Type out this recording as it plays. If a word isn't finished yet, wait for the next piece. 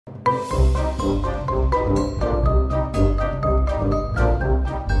Let's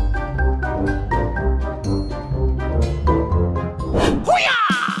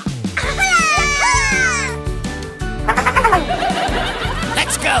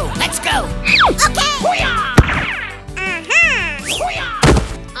go! Let's go! Okay!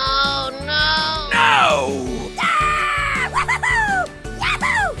 Oh no! No! Ah! Wahoo!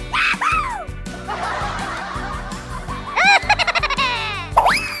 Yahoo! Yahoo!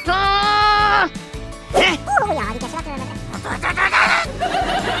 Ah! Oh, ja, die kan slapen.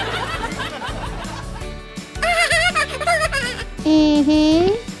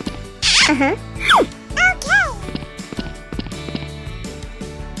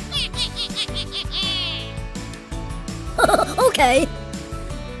 Okay. Okay.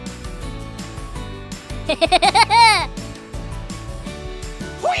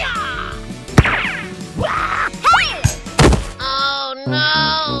 Oh no!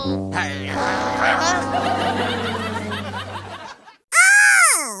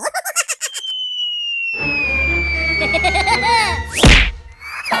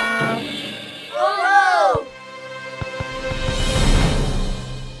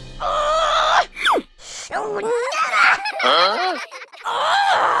 Huh?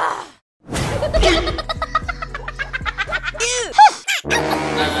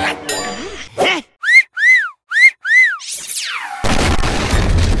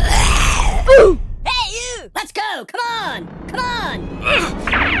 Hey, you! Let's go! Come on! Come on!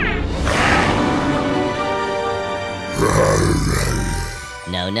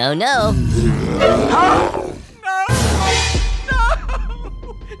 No, no, no.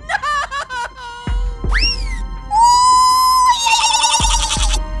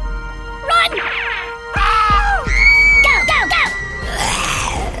 Run! Go, go, go!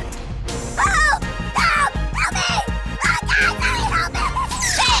 Help! Help! Help me! Oh, God, help me!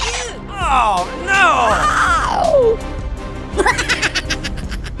 Hey, you! Oh no!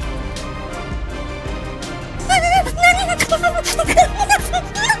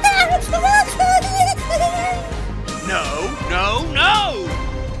 No, no, no!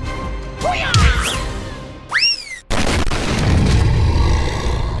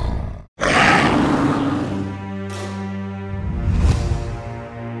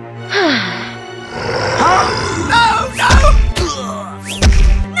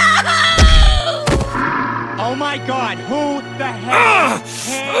 Oh my God, who the hell?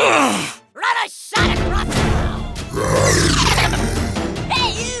 Run a shot across the Hey,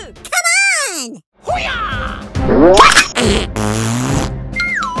 you! Come on!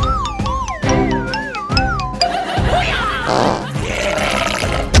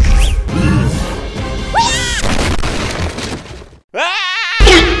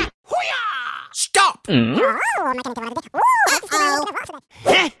 Stop!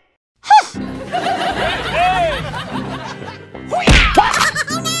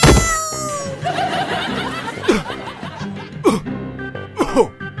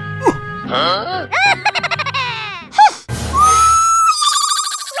 Huh?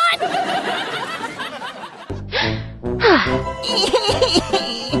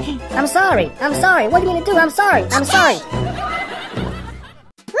 I'm sorry. I'm sorry. What do you mean to do? I'm sorry. I'm sorry.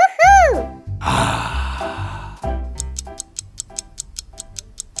 Woohoo!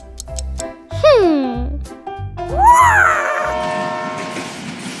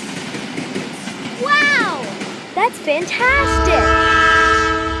 Wow! That's fantastic!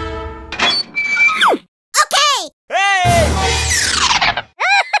 Okay! Hey!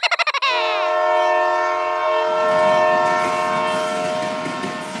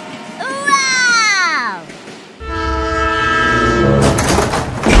 Wow!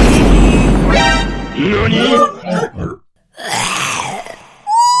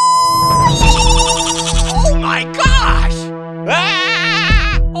 Oh my gosh!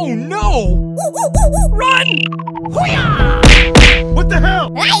 Ah! Oh no! Run! What the hell?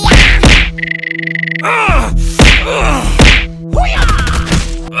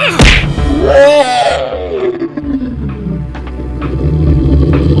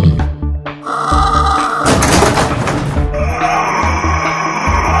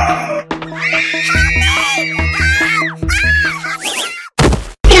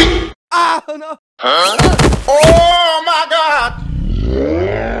 Oh no! Huh? Oh my God!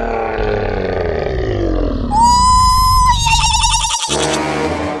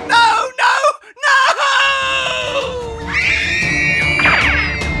 No! No! No!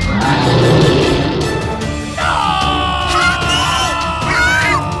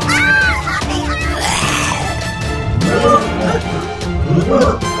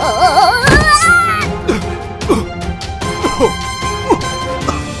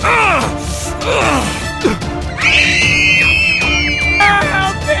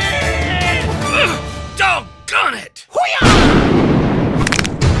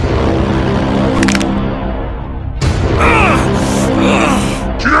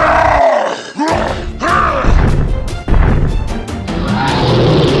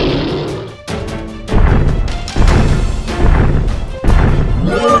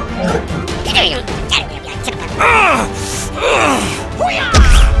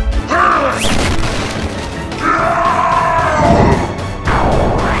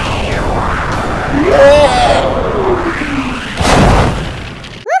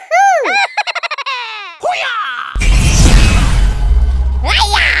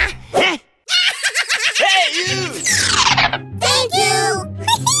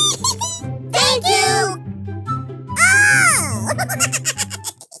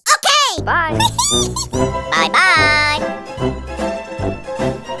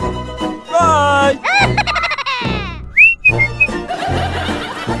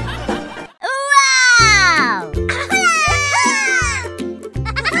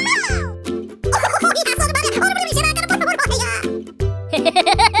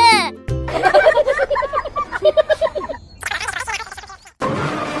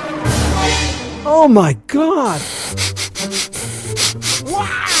 Oh my God!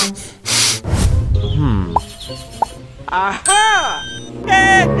 Aha!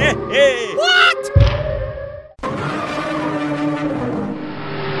 Hey, hey, hey. What?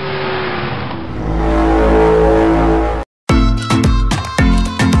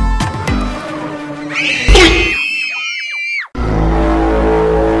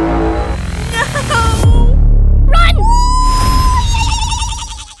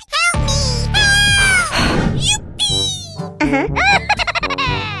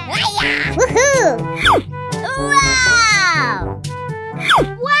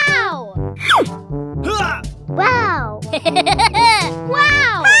 Wow!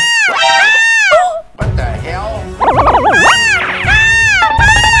 Wow! What the hell?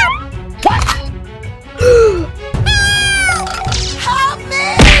 Help me!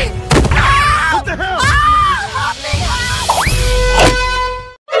 What the hell? Help me!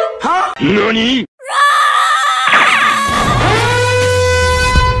 Huh? NANI?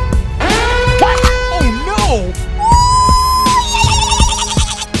 Oh no!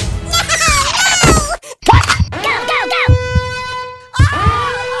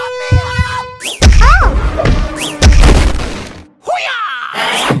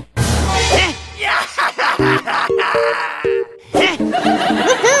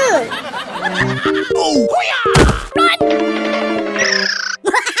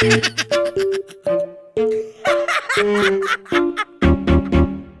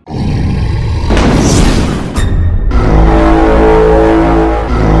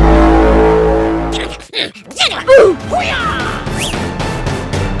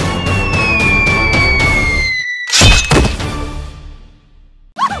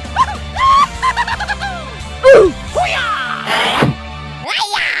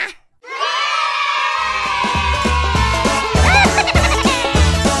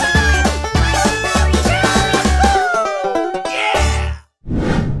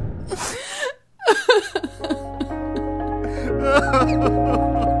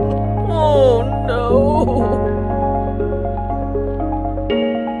 Oh no!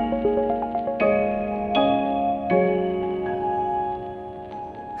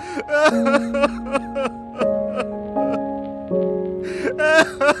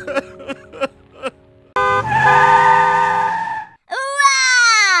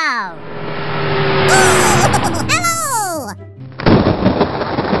 Wow! Hello!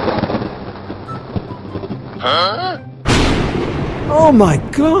 Huh? Oh my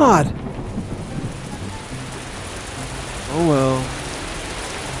God! Oh well.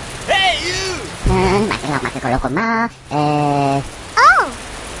 Hey, you!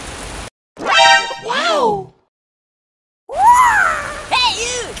 Oh! Wow! Hey,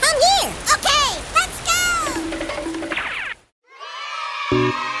 you! Come here! Okay, let's go!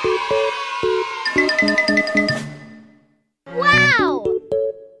 Wow!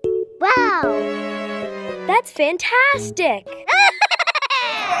 Wow! That's fantastic!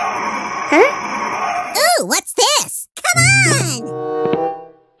 Huh? Ooh, what's this? Come on!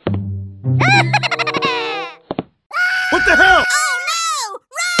 What the hell? Oh no!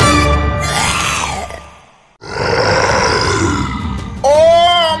 Run!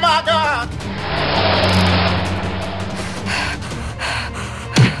 Oh my God!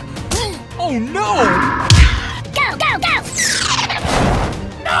 Oh no! Go, go, go!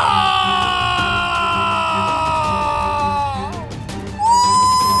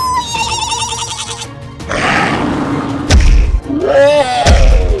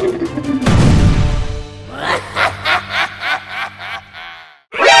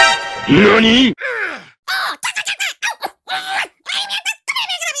 NANI?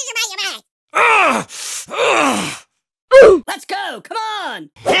 Let's go! Come on!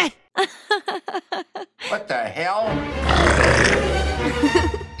 What the hell?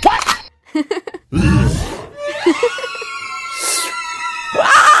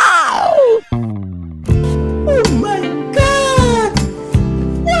 Oh my God!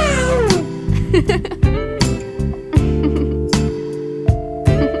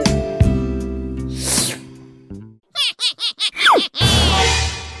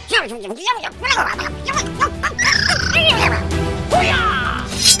 Wow!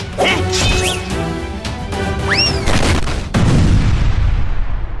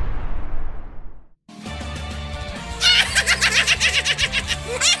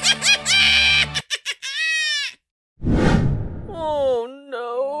 Oh no!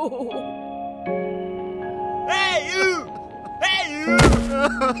 Hey, you! Hey, you!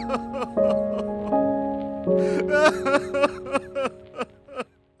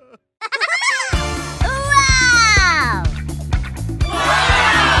 Wow!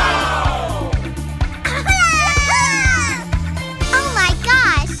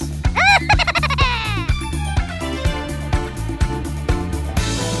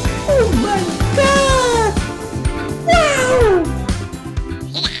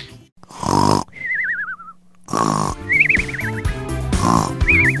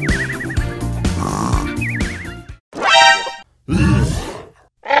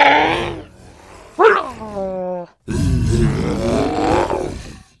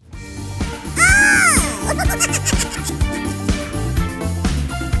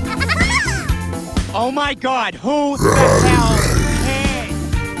 Oh my God, who the hell cares?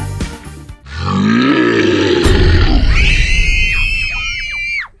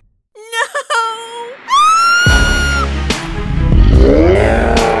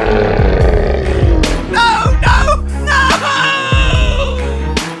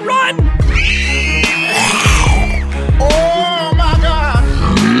 Oh my God!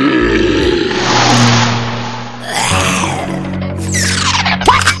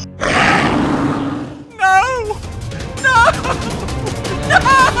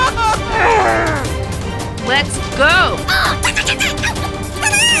 Let's go!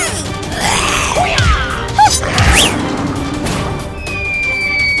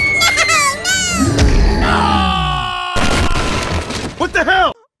 What the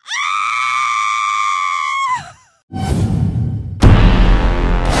hell?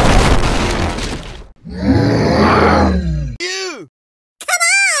 You!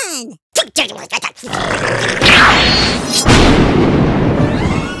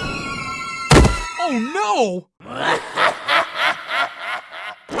 Oh no!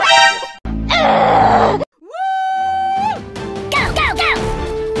 Go, go, go!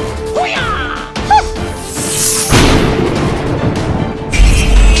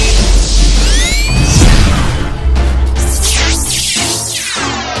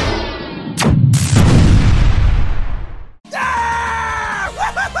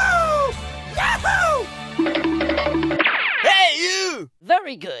 Hey, you!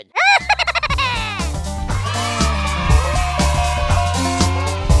 Very good.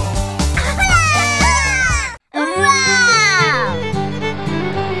 Wow!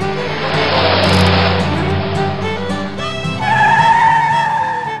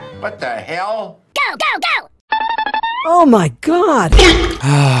 What the hell? Go, go, go! Oh my God.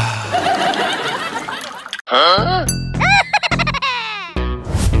 Huh?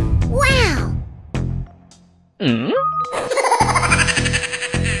 Wow!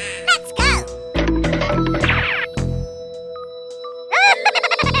 Let's go!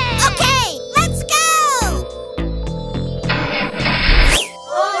 Okay, let's go!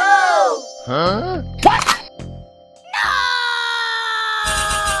 Oh! Huh? No!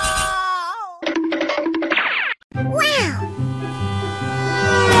 Wow!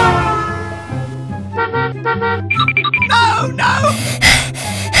 Oh no!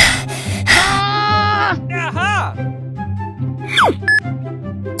 Aha!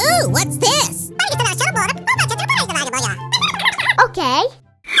 Ooh, what's this? Okay.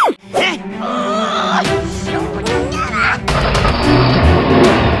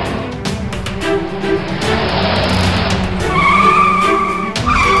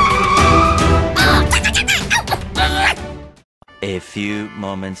 A few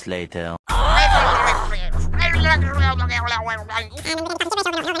moments later.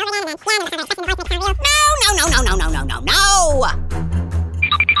 No!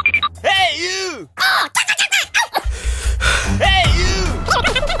 Hey, you! Hey, you!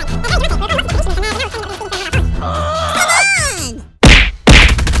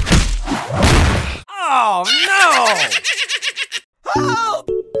 Oh no! Help!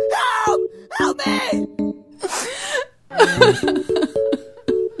 Help! Help me!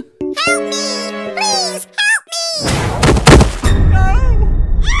 Help me! Please, help me!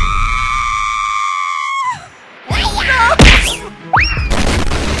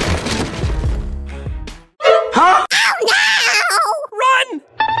 Huh? Oh no! Run!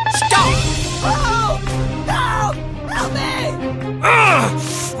 Stop! Help! Help! Help me!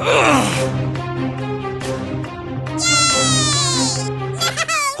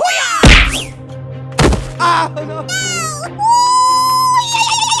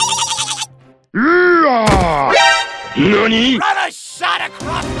 NANI? Run a shot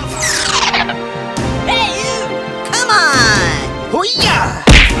across the Hey, you! Come on! Hoo-ya!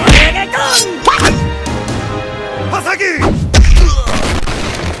 Hasagi!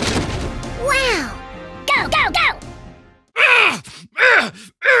 Wow! Go, go, go!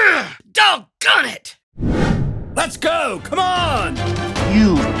 Doggone it! Let's go! Come on!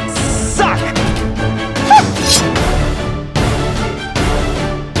 You suck!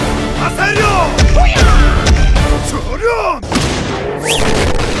 Asario! Choryon!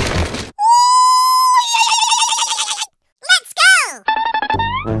 Let's go!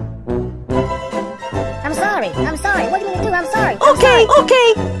 I'm sorry. What are you gonna do? I'm sorry. Okay,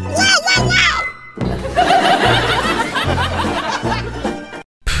 okay! Yeah, yeah, yeah!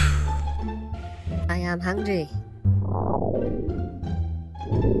 I am hungry.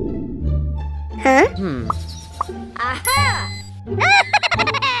 Huh? Aha!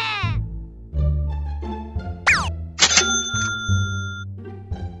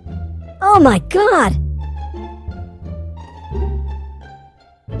 Oh my God!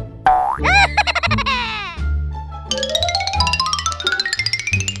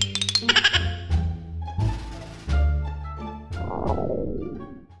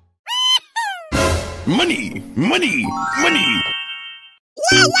 Money! Money!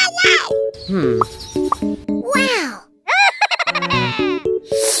 Wow, wow, wow! Wow!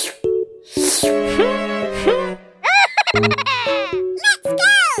 Let's go!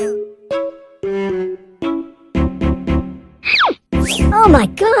 Oh my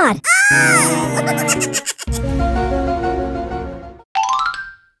god!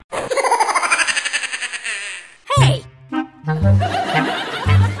 Hey!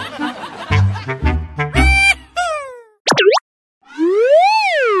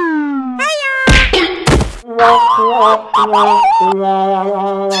 Oh no!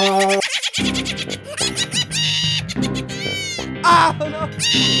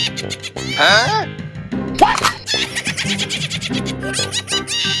 Huh?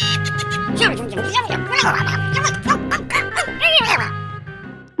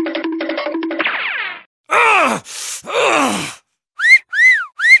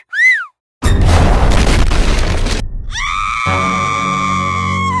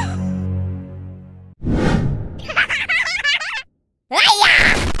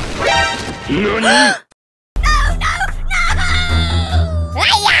 NANI?!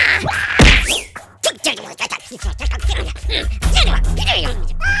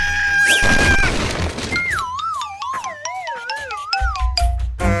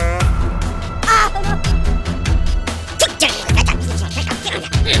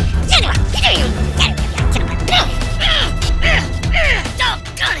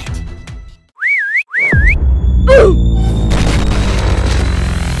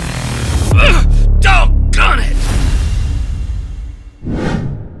 Doggone it!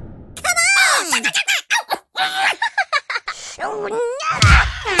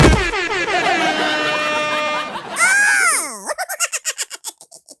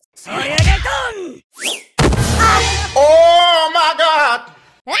 Oh my god!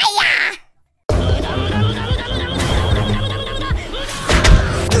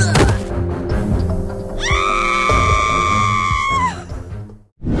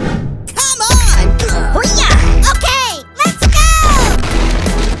 Come on! Hoo-yah! Okay, let's go!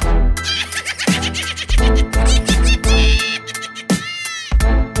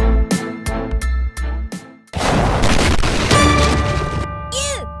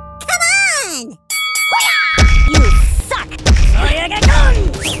 You, come on! Hoo-yah! You suck!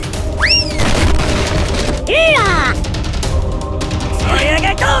 Yeah!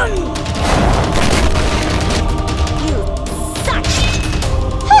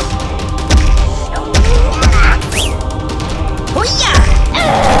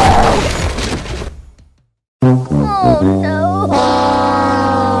 Oh no!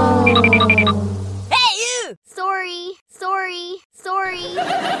 Hey, you! Sorry, sorry, sorry.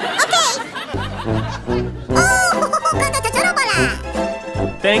 Okay! Oh,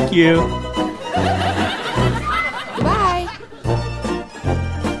 Thank you. Bye.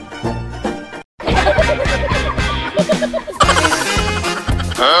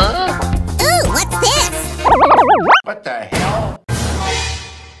 Huh? ooh, what's this? What the hell?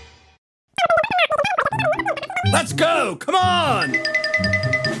 Let's go! Come on!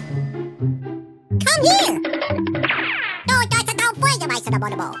 Come here! No, don't play my son of a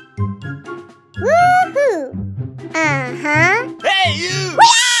Woohoo! Uh-huh. Hey, you!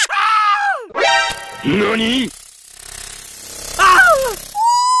 NANI?!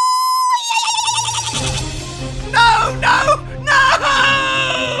 No, no, no!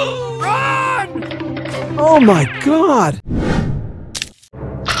 Run! Oh my god!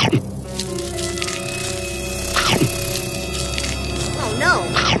 Oh no!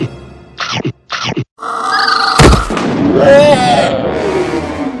 Huh?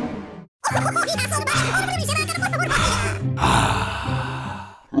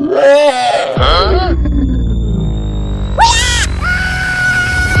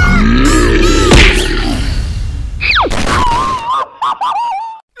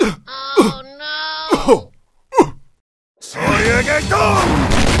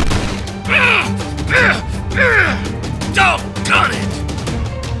 Doggone it!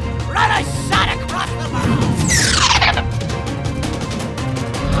 Run a shot across the bow!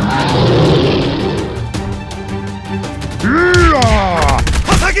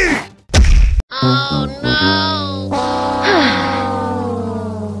 Hasagi! Oh no!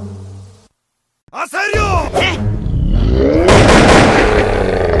 Asario!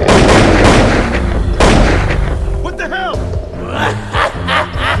 What the hell?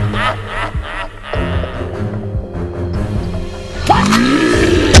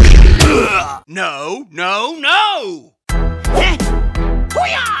 No, no, no! Go,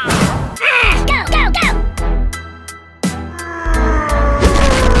 go, go!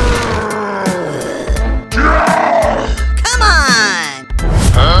 Yeah!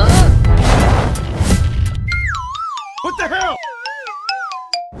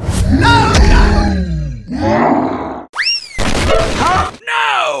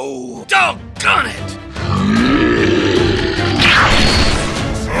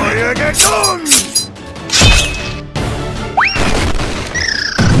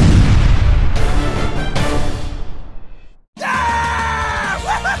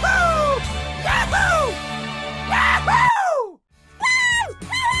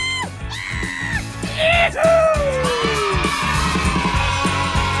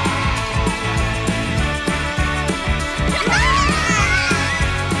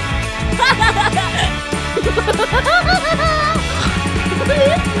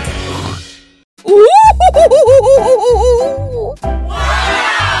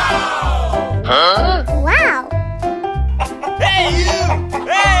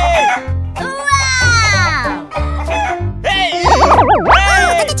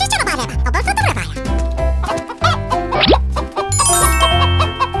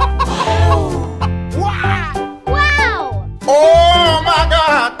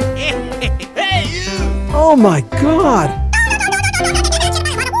 my God!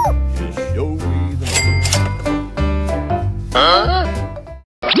 Show me the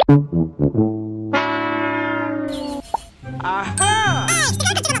Aha!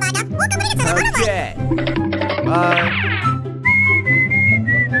 Okay. Bye.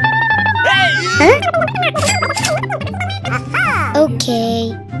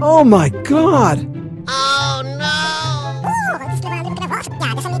 Okay. Oh my God! Oh no!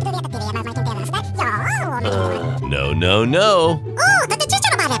 No, no, no.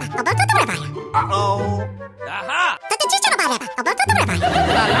 Uh-oh. Aha!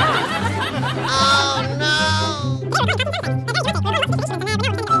 Oh no!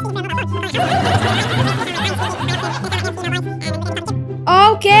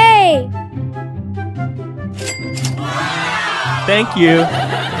 Okay. Thank you.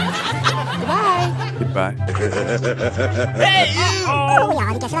 Goodbye.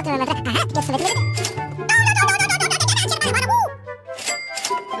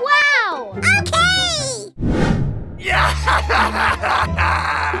 Wow.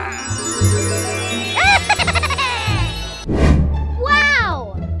 Wow.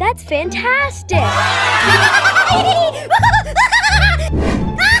 That's fantastic.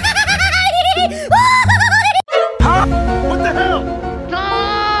 What the hell?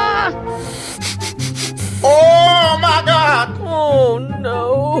 Oh my God! Oh no.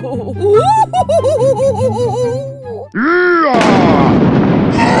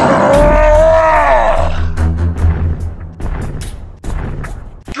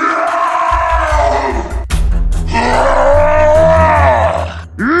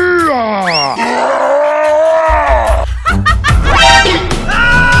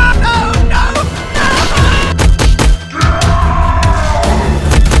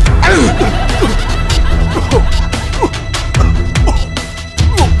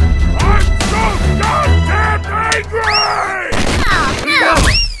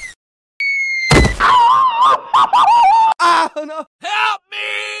 Oh no! Help me!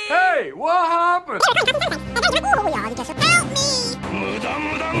 Hey, what happened?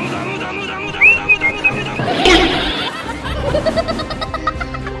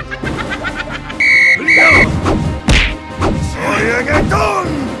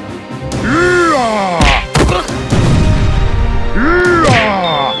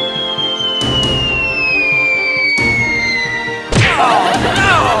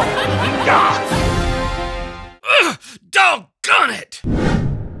 Doggone it!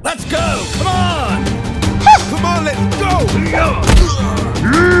 Let's go. Come on. Come on, let's go!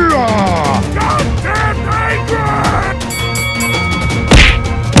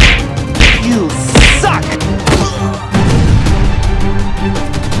 You suck.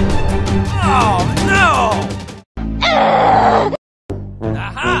 Oh no.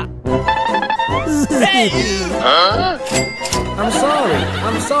 Aha! Hey you! I'm sorry.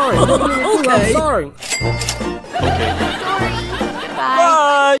 I'm sorry. Okay. I'm sorry.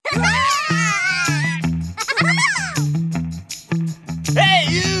 Bye. Hey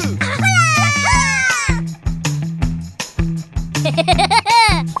you!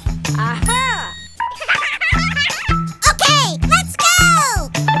 Aha. Okay, let's go.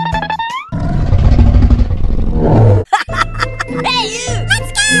 Hey you! Let's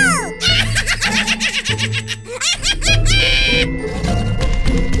go.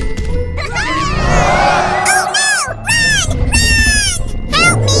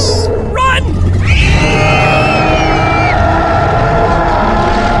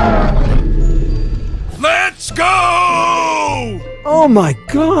 Let's go! Oh my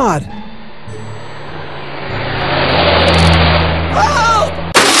God!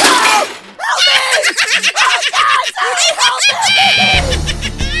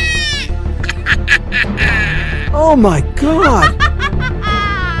 Oh my God!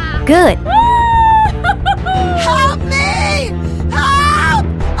 Good. Help me! Help!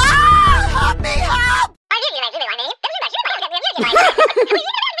 Ah! Help me! Help!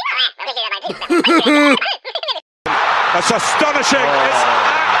 That's astonishing. It's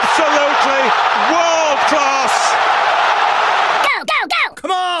absolutely world class. Go, go, go.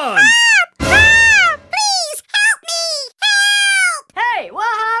 Come on! Please help me. Help. Hey,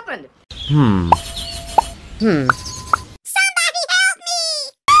 what happened? Somebody help me.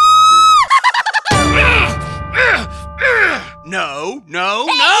 No, no,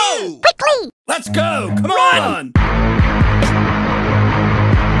 no! Quickly. Let's go! Come on!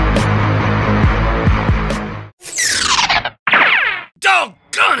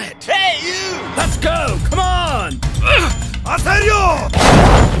 Doggone it! Hey you! Let's go! Come on! ¡Serio!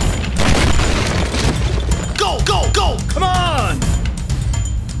 Go, go, go! Come on!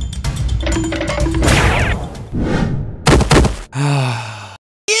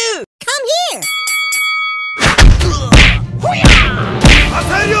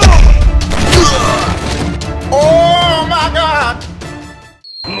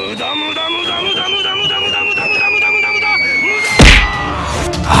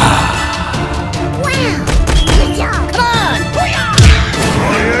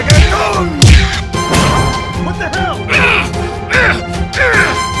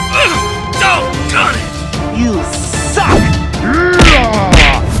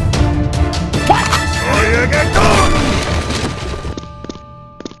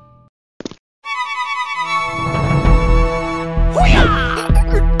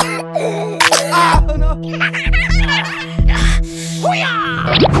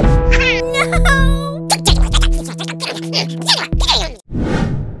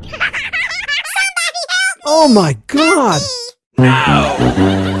 Oh my God!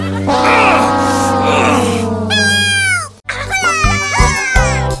 No!